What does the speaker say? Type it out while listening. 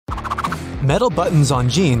Metal buttons on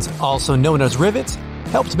jeans, also known as rivets,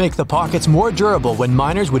 helped make the pockets more durable when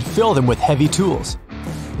miners would fill them with heavy tools.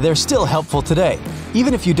 They're still helpful today,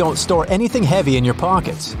 even if you don't store anything heavy in your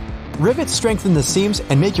pockets. Rivets strengthen the seams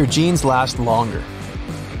and make your jeans last longer.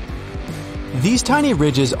 These tiny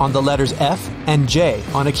ridges on the letters F and J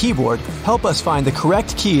on a keyboard help us find the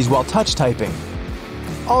correct keys while touch typing.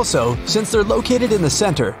 Also, since they're located in the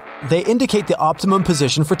center, they indicate the optimum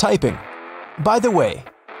position for typing. By the way,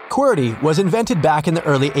 QWERTY was invented back in the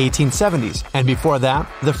early 1870s, and before that,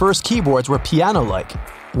 the first keyboards were piano-like,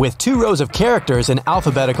 with 2 rows of characters in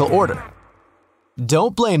alphabetical order.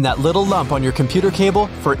 Don't blame that little lump on your computer cable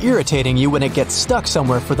for irritating you when it gets stuck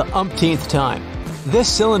somewhere for the umpteenth time. This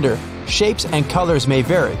cylinder, shapes and colors may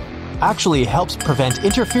vary, actually helps prevent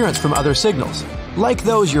interference from other signals, like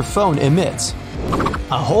those your phone emits.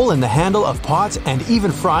 A hole in the handle of pots and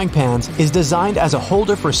even frying pans is designed as a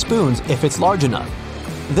holder for spoons if it's large enough.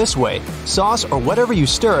 This way, sauce or whatever you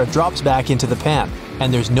stir drops back into the pan,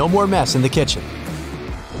 and there's no more mess in the kitchen.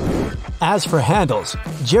 As for handles,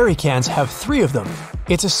 jerry cans have 3 of them.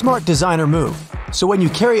 It's a smart designer move, so when you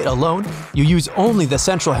carry it alone, you use only the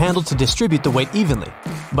central handle to distribute the weight evenly.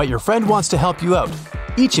 But your friend wants to help you out.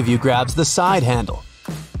 Each of you grabs the side handle.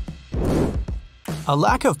 A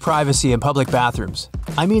lack of privacy in public bathrooms,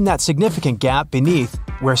 I mean that significant gap beneath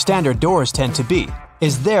where standard doors tend to be,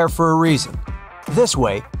 is there for a reason. This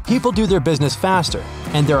way, people do their business faster,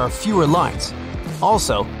 and there are fewer lines.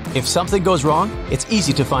 Also, if something goes wrong, it's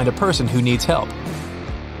easy to find a person who needs help.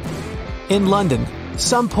 In London,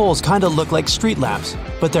 some poles kinda look like street lamps,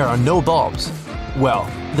 but there are no bulbs. Well,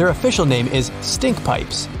 their official name is stink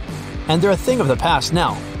pipes. And they're a thing of the past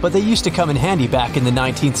now, but they used to come in handy back in the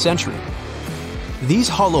 19th century. These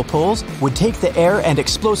hollow poles would take the air and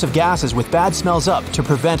explosive gases with bad smells up to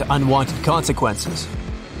prevent unwanted consequences.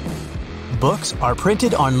 Books are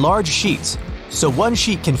printed on large sheets, so one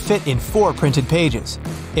sheet can fit in 4 printed pages.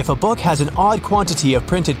 If a book has an odd quantity of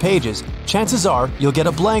printed pages, chances are you'll get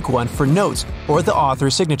a blank one for notes or the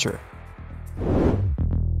author's signature.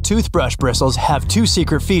 Toothbrush bristles have 2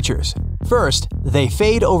 secret features. First, they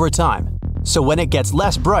fade over time, so when it gets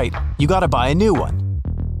less bright, you gotta buy a new one.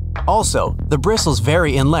 Also, the bristles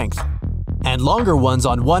vary in length, and longer ones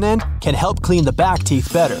on one end can help clean the back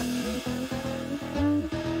teeth better.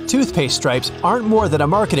 Toothpaste stripes aren't more than a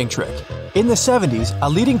marketing trick. In the 70s, a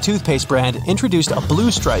leading toothpaste brand introduced a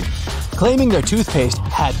blue stripe, claiming their toothpaste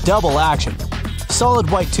had double action. Solid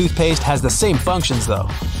white toothpaste has the same functions though.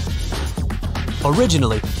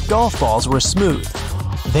 Originally, golf balls were smooth.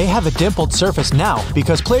 They have a dimpled surface now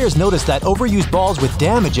because players noticed that overused balls with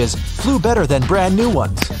damages flew better than brand new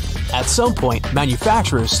ones. At some point,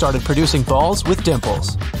 manufacturers started producing balls with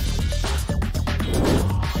dimples.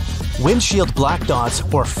 Windshield black dots,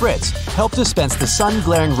 or frits, help dispense the sun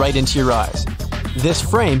glaring right into your eyes. This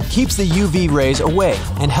frame keeps the UV rays away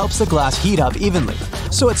and helps the glass heat up evenly,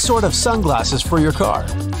 so it's sort of sunglasses for your car.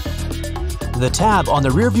 The tab on the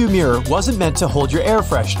rearview mirror wasn't meant to hold your air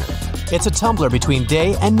freshener. It's a tumbler between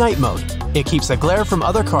day and night mode. It keeps the glare from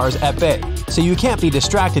other cars at bay, so you can't be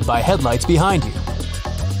distracted by headlights behind you.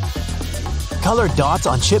 Colored dots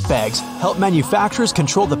on chip bags help manufacturers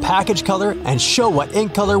control the package color and show what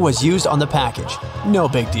ink color was used on the package. No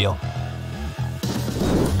big deal.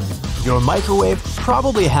 Your microwave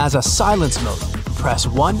probably has a silence mode. Press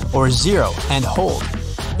 1 or 0 and hold.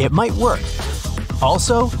 It might work.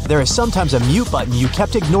 Also, there is sometimes a mute button you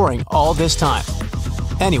kept ignoring all this time.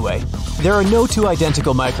 Anyway, there are no 2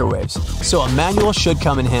 identical microwaves, so a manual should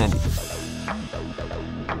come in handy.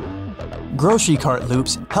 Grocery cart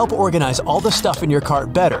loops help organize all the stuff in your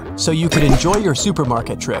cart better so you can enjoy your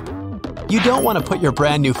supermarket trip. You don't want to put your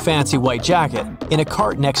brand new fancy white jacket in a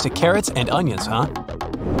cart next to carrots and onions, huh?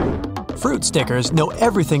 Fruit stickers know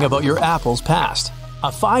everything about your apple's past. A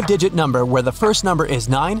 5-digit number where the first number is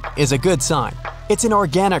 9 is a good sign. It's an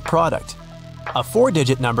organic product. A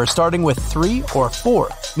 4-digit number starting with 3 or 4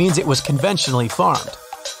 means it was conventionally farmed.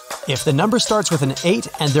 If the number starts with an 8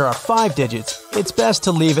 and there are 5 digits, it's best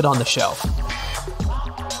to leave it on the shelf.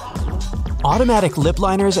 Automatic lip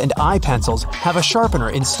liners and eye pencils have a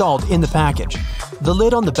sharpener installed in the package. The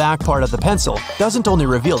lid on the back part of the pencil doesn't only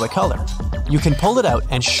reveal the color. You can pull it out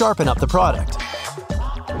and sharpen up the product.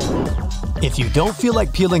 If you don't feel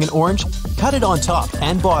like peeling an orange, cut it on top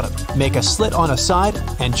and bottom, make a slit on a side,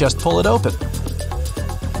 and just pull it open.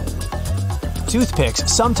 Toothpicks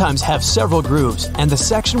sometimes have several grooves, and the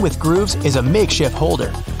section with grooves is a makeshift holder.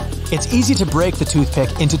 It's easy to break the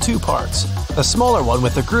toothpick into 2 parts. The smaller one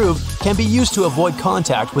with the groove can be used to avoid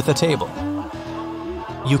contact with the table.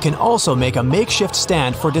 You can also make a makeshift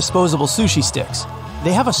stand for disposable sushi sticks.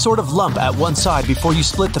 They have a sort of lump at one side before you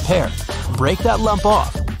split the pair. break that lump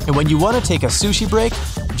off, and when you want to take a sushi break,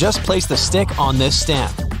 just place the stick on this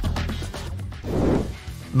stand.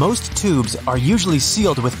 Most tubes are usually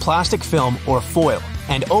sealed with plastic film or foil,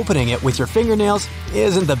 and opening it with your fingernails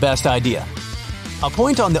isn't the best idea. A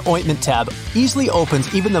point on the ointment tab easily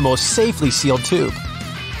opens even the most safely sealed tube.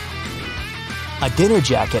 A dinner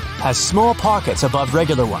jacket has small pockets above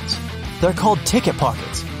regular ones. They're called ticket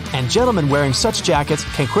pockets, and gentlemen wearing such jackets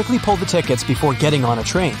can quickly pull the tickets before getting on a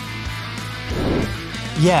train.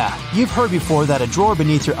 Yeah, you've heard before that a drawer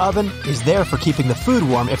beneath your oven is there for keeping the food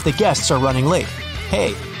warm if the guests are running late.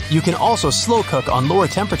 Hey, you can also slow cook on lower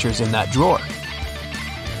temperatures in that drawer.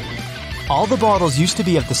 All the bottles used to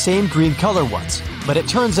be of the same green color once, but it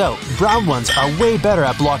turns out brown ones are way better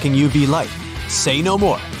at blocking UV light. Say no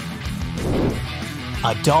more.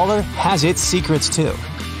 A dollar has its secrets too.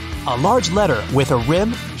 A large letter with a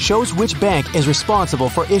rim shows which bank is responsible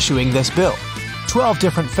for issuing this bill. 12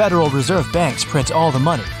 different Federal Reserve banks print all the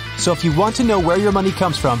money, so if you want to know where your money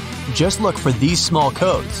comes from, just look for these small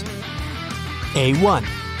codes. A1,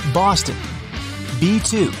 Boston.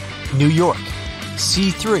 B2, New York.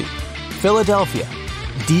 C3, Philadelphia.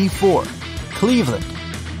 D4, Cleveland.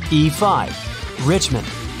 E5, Richmond.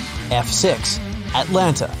 F6,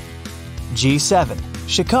 Atlanta. G7,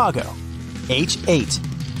 Chicago.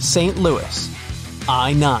 H8, St. Louis.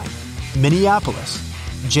 I9, Minneapolis.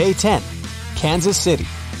 J10, Kansas City.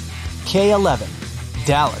 K11,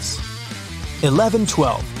 Dallas.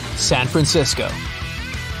 1112, San Francisco.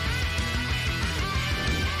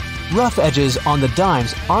 Rough edges on the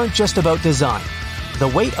dimes aren't just about design. The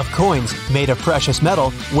weight of coins made of precious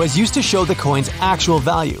metal was used to show the coin's actual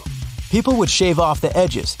value. People would shave off the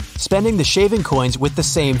edges, spending the shaving coins with the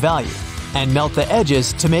same value, and melt the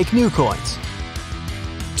edges to make new coins.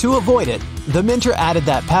 To avoid it, the minter added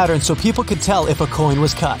that pattern so people could tell if a coin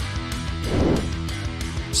was cut.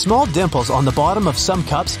 Small dimples on the bottom of some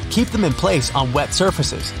cups keep them in place on wet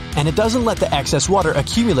surfaces, and it doesn't let the excess water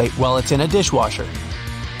accumulate while it's in a dishwasher.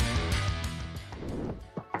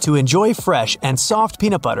 To enjoy fresh and soft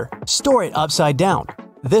peanut butter, store it upside down.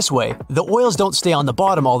 This way, the oils don't stay on the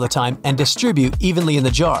bottom all the time and distribute evenly in the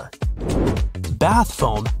jar. Bath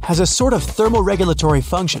foam has a sort of thermoregulatory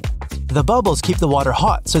function. The bubbles keep the water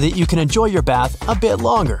hot so that you can enjoy your bath a bit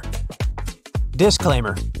longer.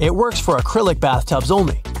 Disclaimer: it works for acrylic bathtubs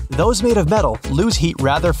only. Those made of metal lose heat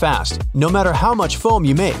rather fast, no matter how much foam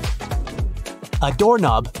you make. A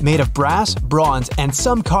doorknob made of brass, bronze, and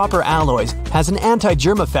some copper alloys has an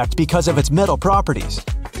anti-germ effect because of its metal properties.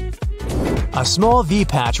 A small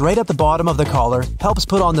V-patch right at the bottom of the collar helps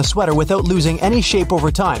put on the sweater without losing any shape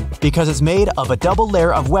over time because it's made of a double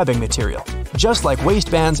layer of webbing material, just like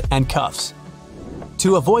waistbands and cuffs.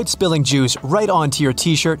 To avoid spilling juice right onto your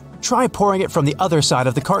t-shirt, try pouring it from the other side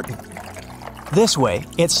of the carton. This way,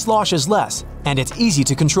 it sloshes less, and it's easy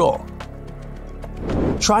to control.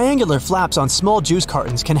 Triangular flaps on small juice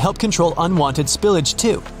cartons can help control unwanted spillage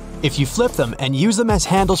too. If you flip them and use them as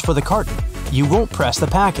handles for the carton, you won't press the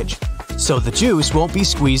package, so the juice won't be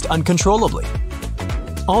squeezed uncontrollably.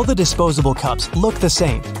 All the disposable cups look the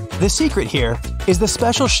same. The secret here is the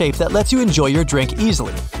special shape that lets you enjoy your drink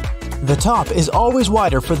easily. The top is always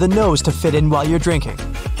wider for the nose to fit in while you're drinking,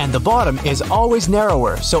 and the bottom is always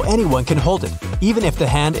narrower so anyone can hold it, even if the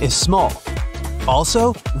hand is small.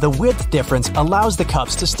 Also, the width difference allows the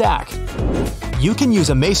cups to stack. You can use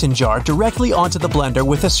a mason jar directly onto the blender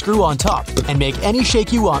with a screw on top and make any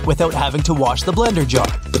shake you want without having to wash the blender jar.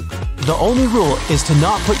 The only rule is to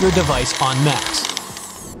not put your device on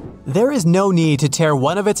max. There is no need to tear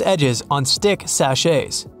one of its edges on stick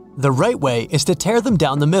sachets. The right way is to tear them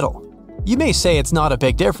down the middle. You may say it's not a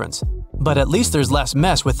big difference, but at least there's less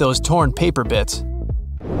mess with those torn paper bits.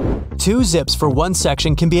 2 zips for one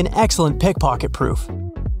section can be an excellent pickpocket proof.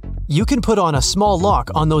 You can put on a small lock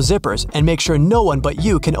on those zippers and make sure no one but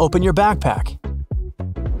you can open your backpack.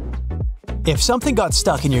 If something got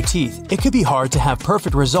stuck in your teeth, it could be hard to have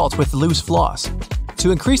perfect results with loose floss. To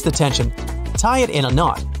increase the tension, tie it in a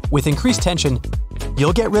knot. With increased tension,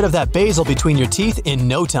 you'll get rid of that basil between your teeth in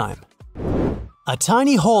no time. A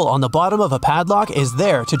tiny hole on the bottom of a padlock is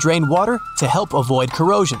there to drain water to help avoid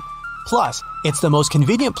corrosion. Plus, it's the most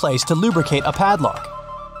convenient place to lubricate a padlock.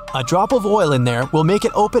 A drop of oil in there will make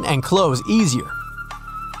it open and close easier.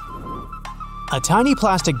 A tiny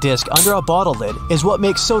plastic disc under a bottle lid is what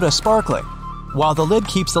makes soda sparkling. While the lid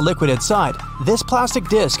keeps the liquid inside, this plastic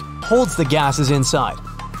disc holds the gases inside.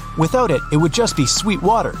 Without it, it would just be sweet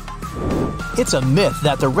water. It's a myth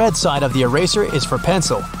that the red side of the eraser is for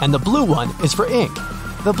pencil and the blue one is for ink.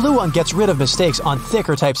 The blue one gets rid of mistakes on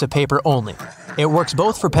thicker types of paper only. It works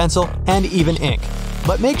both for pencil and even ink,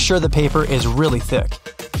 but make sure the paper is really thick.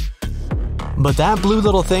 But that blue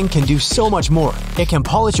little thing can do so much more. It can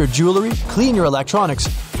polish your jewelry, clean your electronics,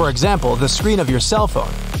 for example, the screen of your cell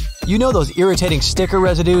phone. You know those irritating sticker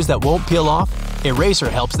residues that won't peel off?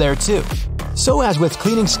 Eraser helps there too. So as with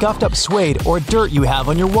cleaning scuffed up suede or dirt you have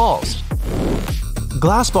on your walls.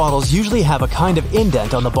 Glass bottles usually have a kind of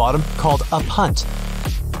indent on the bottom called a punt.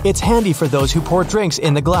 It's handy for those who pour drinks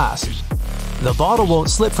in the glass. The bottle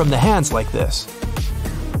won't slip from the hands like this.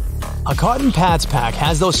 A cotton pads pack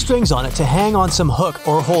has those strings on it to hang on some hook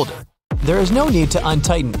or holder. There is no need to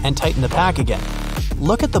untighten and tighten the pack again.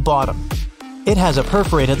 Look at the bottom. It has a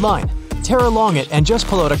perforated line. Tear along it and just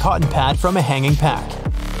pull out a cotton pad from a hanging pack.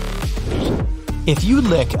 If you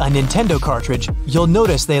lick a Nintendo cartridge, you'll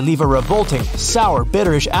notice they leave a revolting, sour,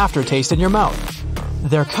 bitterish aftertaste in your mouth.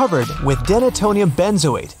 They're covered with denatonium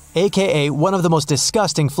benzoate, aka one of the most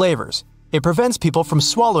disgusting flavors. It prevents people from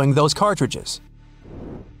swallowing those cartridges.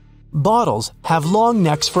 Bottles have long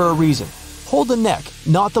necks for a reason. Hold the neck,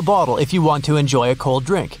 not the bottle if you want to enjoy a cold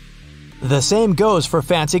drink. The same goes for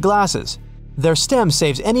fancy glasses. Their stem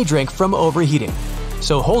saves any drink from overheating.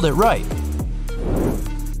 So hold it right.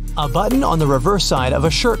 A button on the reverse side of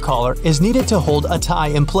a shirt collar is needed to hold a tie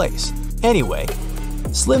in place. Anyway,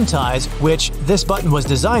 slim ties, which this button was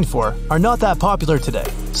designed for, are not that popular today,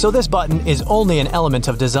 so this button is only an element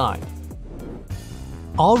of design.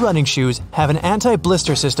 All running shoes have an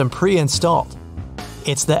anti-blister system pre-installed.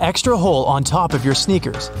 It's the extra hole on top of your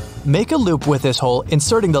sneakers. Make a loop with this hole,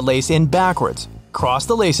 inserting the lace in backwards. Cross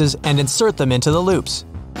the laces and insert them into the loops.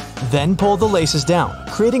 Then pull the laces down,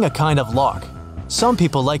 creating a kind of lock. Some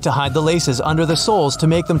people like to hide the laces under the soles to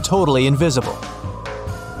make them totally invisible.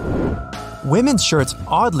 Women's shirts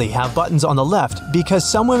oddly have buttons on the left because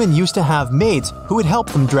some women used to have maids who would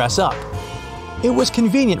help them dress up. It was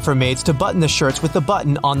convenient for maids to button the shirts with the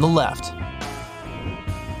button on the left.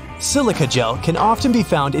 Silica gel can often be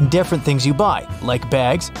found in different things you buy, like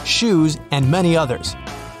bags, shoes, and many others.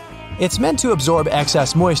 It's meant to absorb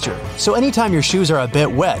excess moisture, so anytime your shoes are a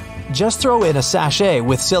bit wet, just throw in a sachet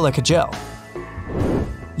with silica gel.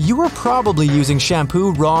 You are probably using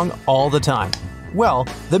shampoo wrong all the time. Well,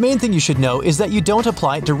 the main thing you should know is that you don't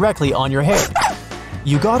apply it directly on your hair.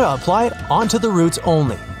 You gotta apply it onto the roots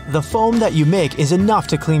only. The foam that you make is enough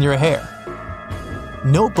to clean your hair.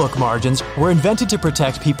 Notebook margins were invented to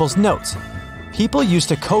protect people's notes. People used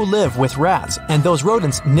to co-live with rats, and those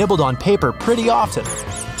rodents nibbled on paper pretty often.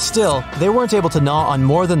 Still, they weren't able to gnaw on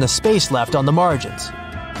more than the space left on the margins.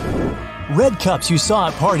 Red cups you saw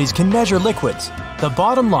at parties can measure liquids. The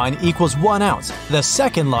bottom line equals 1 ounce, the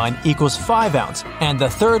second line equals 5 ounces, and the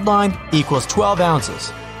third line equals 12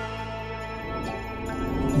 ounces.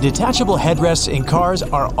 Detachable headrests in cars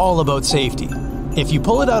are all about safety. If you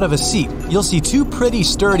pull it out of a seat, you'll see 2 pretty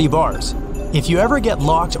sturdy bars. If you ever get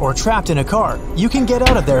locked or trapped in a car, you can get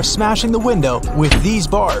out of there smashing the window with these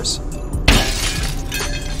bars.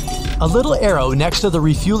 A little arrow next to the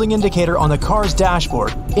refueling indicator on the car's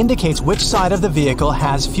dashboard indicates which side of the vehicle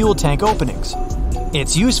has fuel tank openings.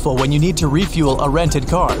 It's useful when you need to refuel a rented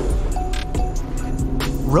car.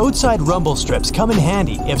 Roadside rumble strips come in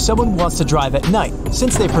handy if someone wants to drive at night,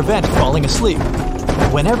 since they prevent falling asleep.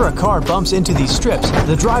 Whenever a car bumps into these strips,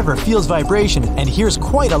 the driver feels vibration and hears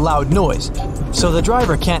quite a loud noise, so the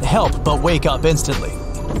driver can't help but wake up instantly.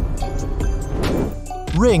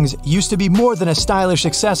 Rings used to be more than a stylish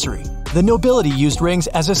accessory. The nobility used rings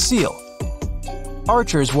as a seal.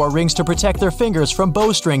 Archers wore rings to protect their fingers from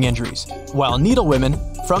bowstring injuries, while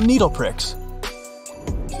needlewomen from needle pricks.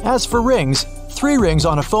 As for rings, 3 rings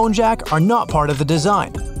on a phone jack are not part of the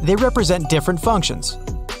design. They represent different functions.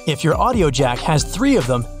 If your audio jack has 3 of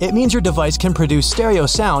them, it means your device can produce stereo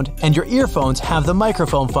sound and your earphones have the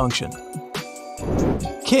microphone function.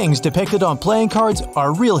 Kings depicted on playing cards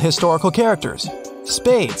are real historical characters.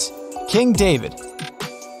 Spades, King David.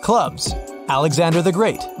 Clubs, Alexander the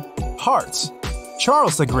Great. Hearts,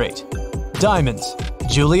 Charles the Great. Diamonds,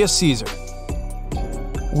 Julius Caesar.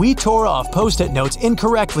 We tore off Post-it notes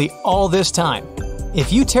incorrectly all this time.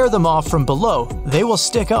 If you tear them off from below, they will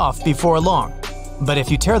stick off before long. But if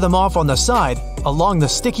you tear them off on the side, along the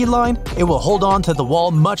sticky line, it will hold on to the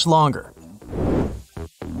wall much longer.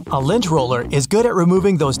 A lint roller is good at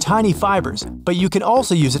removing those tiny fibers, but you can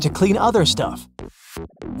also use it to clean other stuff.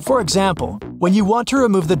 For example, when you want to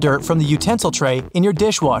remove the dirt from the utensil tray in your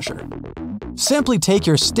dishwasher. Simply take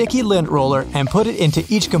your sticky lint roller and put it into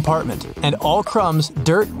each compartment, and all crumbs,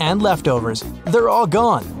 dirt, and leftovers, they're all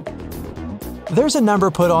gone. There's a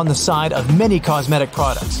number put on the side of many cosmetic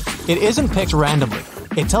products. It isn't picked randomly.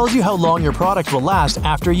 It tells you how long your product will last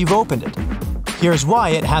after you've opened it. Here's why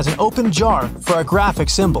it has an open jar for a graphic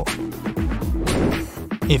symbol.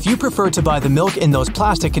 If you prefer to buy the milk in those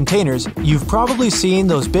plastic containers, you've probably seen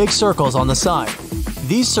those big circles on the side.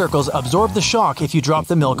 These circles absorb the shock if you drop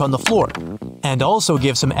the milk on the floor, and also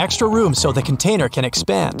give some extra room so the container can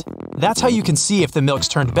expand. That's how you can see if the milk's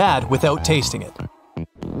turned bad without tasting it.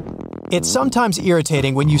 It's sometimes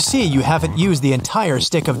irritating when you see you haven't used the entire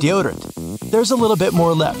stick of deodorant. There's a little bit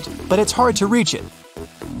more left, but it's hard to reach it.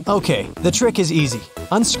 Okay, the trick is easy.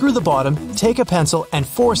 Unscrew the bottom, take a pencil, and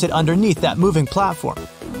force it underneath that moving platform.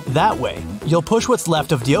 That way, you'll push what's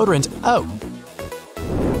left of deodorant out.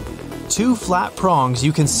 2 flat prongs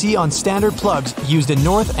you can see on standard plugs used in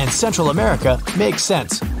North and Central America make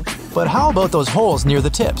sense. But how about those holes near the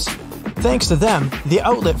tips? Thanks to them, the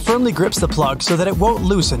outlet firmly grips the plug so that it won't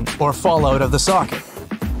loosen or fall out of the socket.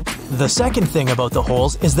 The second thing about the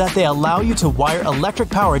holes is that they allow you to wire electric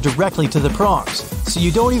power directly to the prongs, so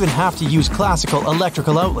you don't even have to use classical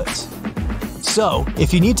electrical outlets. So,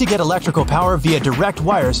 if you need to get electrical power via direct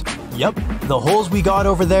wires, yep, the holes we got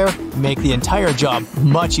over there make the entire job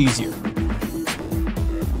much easier.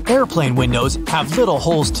 Airplane windows have little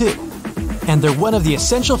holes too, and they're one of the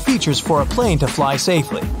essential features for a plane to fly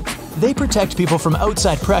safely. They protect people from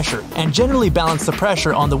outside pressure and generally balance the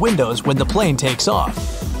pressure on the windows when the plane takes off.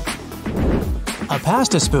 A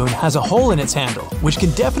pasta spoon has a hole in its handle, which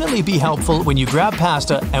can definitely be helpful when you grab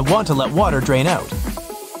pasta and want to let water drain out.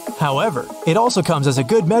 However, it also comes as a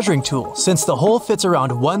good measuring tool since the hole fits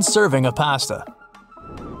around 1 serving of pasta.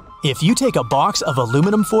 If you take a box of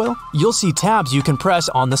aluminum foil, you'll see tabs you can press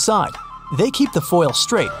on the side. They keep the foil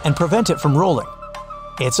straight and prevent it from rolling.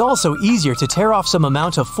 It's also easier to tear off some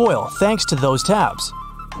amount of foil thanks to those tabs.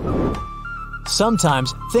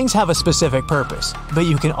 Sometimes, things have a specific purpose, but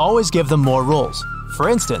you can always give them more roles. For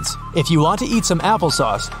instance, if you want to eat some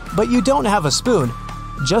applesauce, but you don't have a spoon,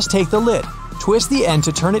 just take the lid, twist the end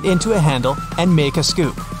to turn it into a handle, and make a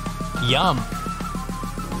scoop. Yum!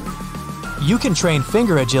 You can train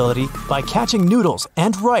finger agility by catching noodles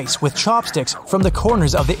and rice with chopsticks from the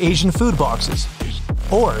corners of the Asian food boxes.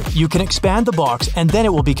 Or you can expand the box and then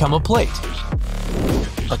it will become a plate.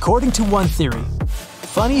 According to one theory,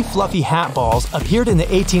 funny fluffy hat balls appeared in the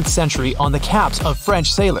 18th century on the caps of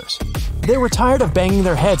French sailors. They were tired of banging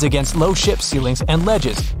their heads against low ship ceilings and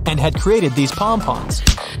ledges and had created these pom-poms.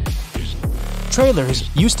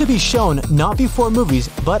 Trailers used to be shown not before movies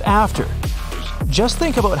but after. Just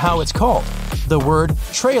think about how it's called. The word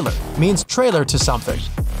trailer means trailer to something.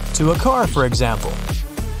 To a car, for example.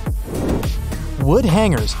 Wood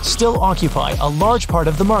hangers still occupy a large part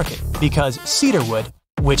of the market because cedar wood,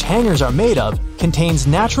 which hangers are made of, contains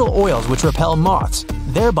natural oils which repel moths,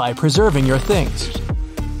 thereby preserving your things.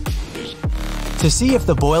 To see if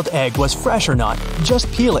the boiled egg was fresh or not,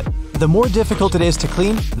 just peel it. The more difficult it is to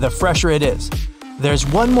clean, the fresher it is. There's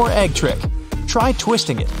one more egg trick. Try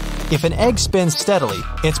twisting it. If an egg spins steadily,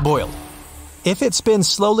 it's boiled. If it spins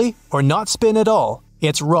slowly or not spin at all,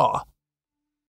 it's raw.